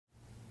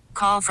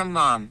call from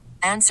mom.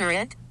 Answer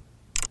it.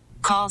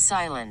 Call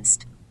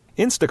silenced.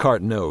 Instacart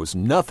knows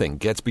nothing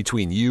gets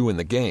between you and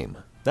the game.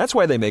 That's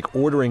why they make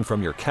ordering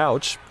from your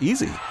couch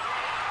easy.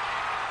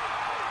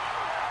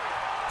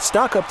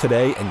 Stock up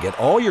today and get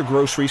all your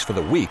groceries for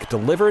the week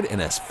delivered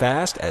in as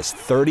fast as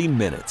 30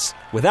 minutes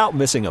without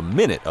missing a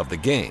minute of the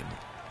game.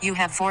 You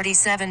have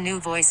 47 new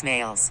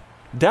voicemails.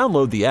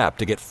 Download the app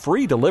to get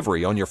free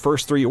delivery on your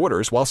first 3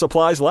 orders while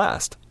supplies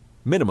last.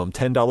 Minimum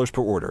 $10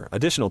 per order.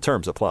 Additional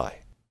terms apply.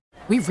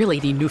 We really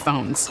need new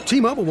phones.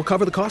 T-Mobile will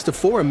cover the cost of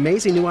 4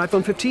 amazing new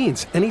iPhone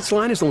 15s, and each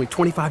line is only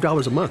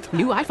 $25 a month.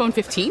 New iPhone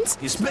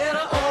 15s? It's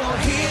better over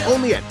here.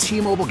 Only at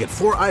T-Mobile, get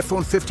 4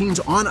 iPhone 15s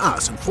on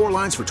us and 4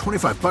 lines for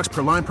 $25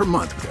 per line per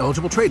month with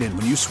eligible trade-in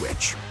when you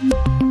switch.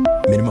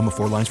 Minimum of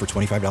 4 lines for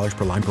 $25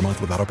 per line per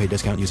month with autopay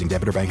discount using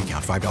debit or bank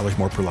account. $5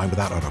 more per line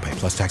without autopay,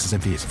 plus taxes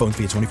and fees. Phone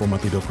fee at 24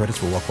 monthly bill credits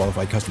for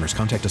well-qualified customers.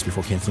 Contact us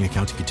before canceling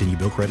account to continue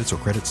bill credits or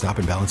credit stop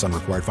and balance on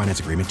required finance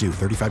agreement due.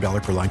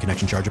 $35 per line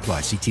connection charge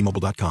applies. See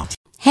T-Mobile.com.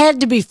 Had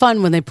to be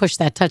fun when they pushed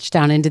that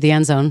touchdown into the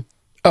end zone.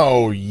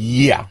 Oh,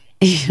 yeah.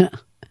 Yeah.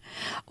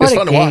 What a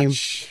game. To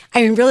watch.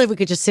 I mean, really, we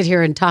could just sit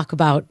here and talk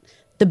about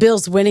the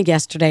Bills winning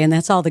yesterday, and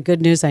that's all the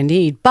good news I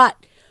need. But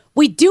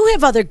we do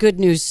have other good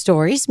news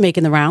stories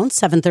making the rounds,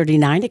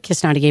 7:39 at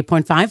KISS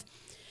 98.5.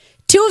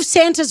 2 of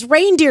Santa's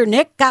reindeer,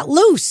 Nick, got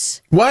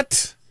loose.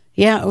 What?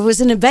 Yeah, it was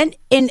an event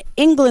in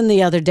England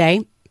the other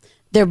day.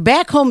 They're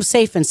back home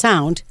safe and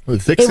sound.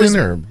 Vixen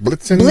or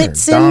Blitzen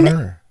or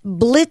Donner?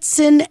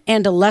 Blitzen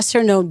and a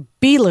lesser-known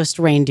B-list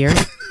reindeer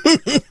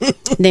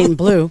named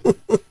Blue.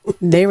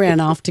 They ran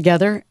off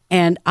together,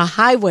 and a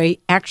highway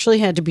actually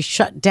had to be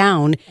shut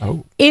down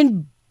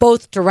in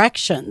both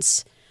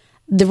directions.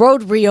 The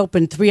road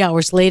reopened 3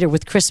 hours later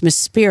with Christmas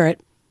spirit,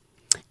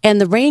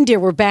 and the reindeer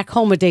were back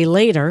home a day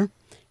later.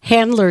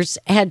 Handlers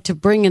had to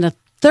bring in a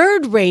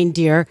third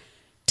reindeer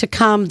to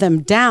calm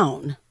them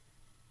down.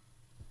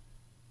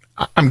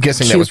 I'm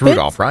guessing that was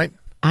Rudolph, right?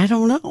 I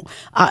don't know.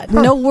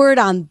 No word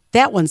on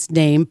that one's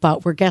name,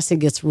 but we're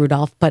guessing it's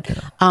Rudolph. But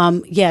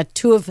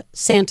 2 of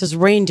Santa's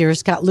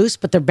reindeers got loose,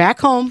 but they're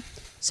back home,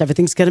 so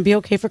everything's going to be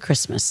okay for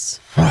Christmas.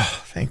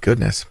 Oh, thank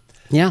goodness.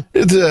 Yeah.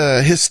 It's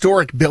a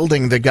historic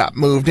building that got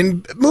moved,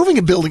 and moving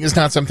a building is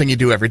not something you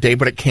do every day,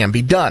 but it can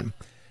be done.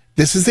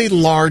 This is a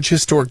large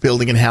historic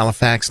building in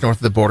Halifax, north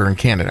of the border in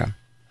Canada.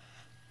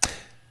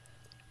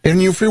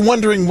 And if you're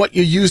wondering what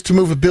you use to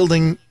move a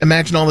building,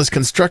 imagine all this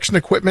construction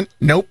equipment.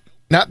 Nope,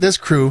 not this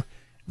crew.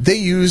 They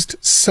used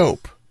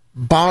soap,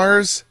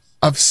 bars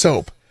of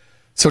soap.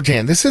 So,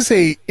 Jan, this is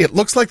it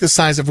looks like the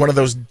size of one of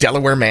those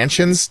Delaware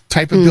mansions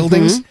type of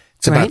buildings.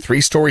 It's about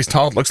 3 stories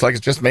tall. It looks like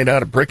it's just made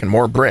out of brick and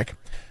more brick.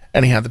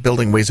 Anyhow, the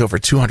building weighs over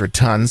 200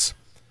 tons.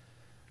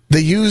 They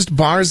used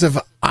bars of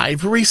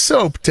ivory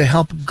soap to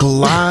help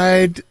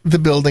glide the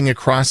building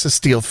across a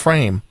steel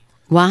frame.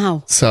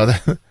 Wow. So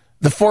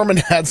the foreman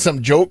had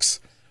some jokes.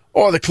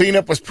 Oh, the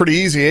cleanup was pretty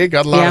easy, eh?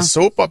 Got a lot of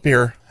soap up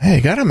here. Hey,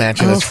 you got to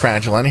imagine it's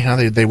fragile. Anyhow,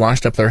 they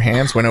washed up their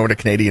hands, went over to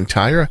Canadian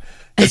Tire.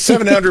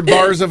 700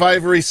 bars of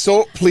ivory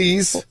soap,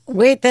 please.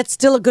 Wait, that's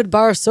still a good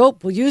bar of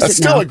soap. We'll use that's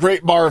it now. That's still a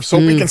great bar of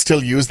soap. We can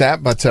still use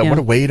that, but what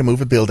a way to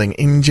move a building.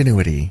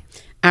 Ingenuity.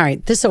 All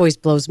right, this always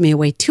blows me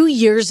away. 2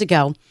 years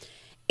ago,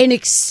 an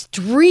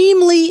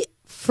extremely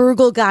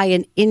frugal guy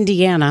in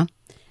Indiana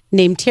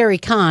named Terry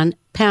Kahn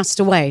passed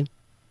away.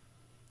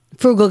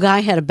 Frugal guy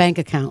had a bank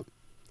account.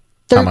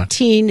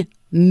 $13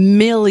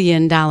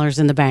 million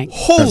in the bank.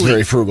 Holy. That's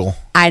very frugal.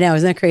 I know,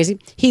 isn't that crazy?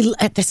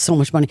 That's so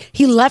much money.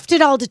 He left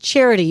it all to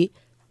charity,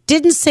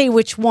 didn't say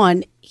which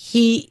one.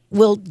 He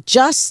will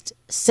just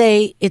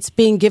say it's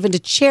being given to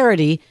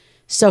charity,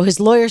 so his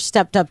lawyer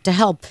stepped up to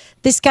help.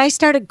 This guy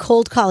started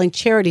cold calling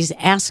charities,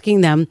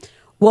 asking them,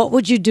 what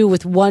would you do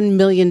with $1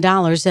 million?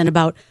 And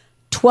about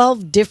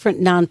 12 different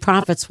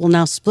nonprofits will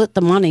now split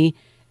the money,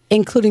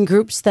 including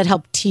groups that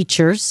help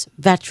teachers,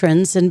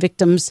 veterans, and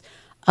victims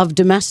of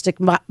domestic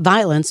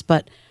violence.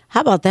 But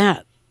how about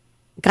that?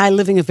 Guy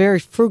living a very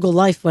frugal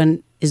life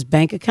when his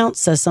bank account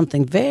says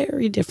something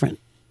very different.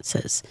 It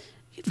says,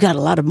 you've got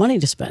a lot of money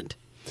to spend.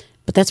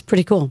 But that's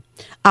pretty cool.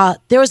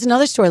 There was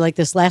another story like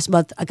this last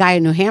month. A guy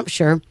in New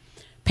Hampshire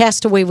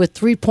passed away with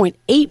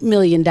 $3.8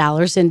 million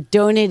and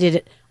donated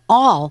it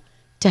all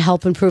to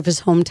help improve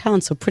his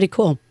hometown. So pretty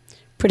cool.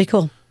 Pretty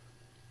cool.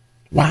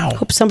 Wow.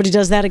 Hope somebody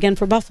does that again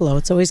for Buffalo.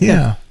 It's always good.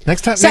 Yeah.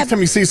 Next time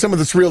you see some of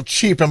this real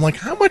cheap, I'm like,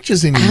 how much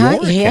is in your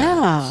account?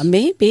 Yeah,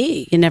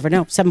 maybe. You never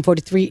know.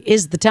 7:43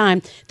 is the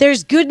time.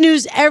 There's good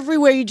news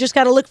everywhere. You just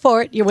got to look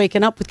for it. You're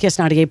waking up with KISS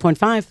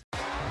 98.5.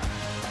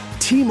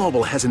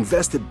 T-Mobile has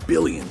invested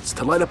billions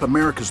to light up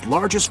America's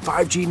largest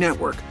 5G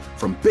network,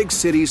 from big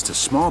cities to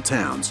small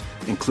towns,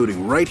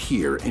 including right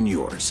here in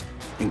yours.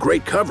 And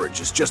great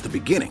coverage is just the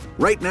beginning.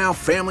 Right now,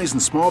 families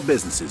and small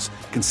businesses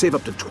can save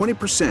up to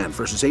 20%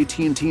 versus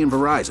AT&T and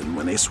Verizon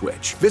when they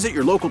switch. Visit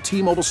your local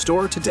T-Mobile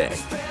store today.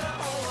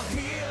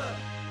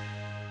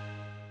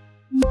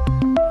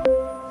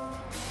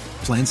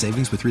 Plan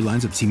savings with 3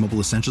 lines of T-Mobile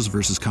Essentials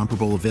versus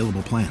comparable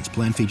available plans.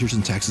 Plan features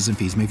and taxes and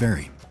fees may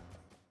vary.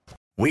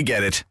 We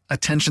get it.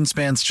 Attention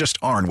spans just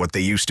aren't what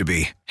they used to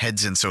be.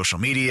 Heads in social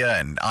media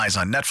and eyes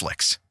on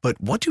Netflix. But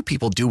what do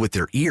people do with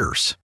their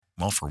ears?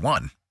 Well, for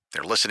one,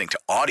 they're listening to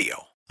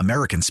audio.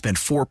 Americans spend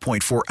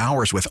 4.4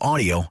 hours with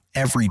audio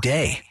every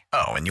day.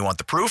 Oh, and you want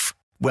the proof?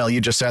 Well, you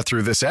just sat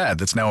through this ad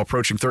that's now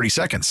approaching 30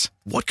 seconds.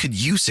 What could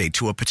you say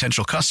to a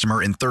potential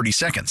customer in 30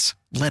 seconds?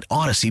 Let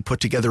Odyssey put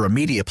together a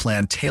media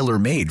plan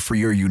tailor-made for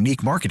your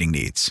unique marketing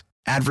needs.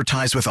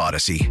 Advertise with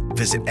Odyssey.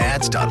 Visit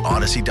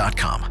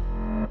ads.odyssey.com.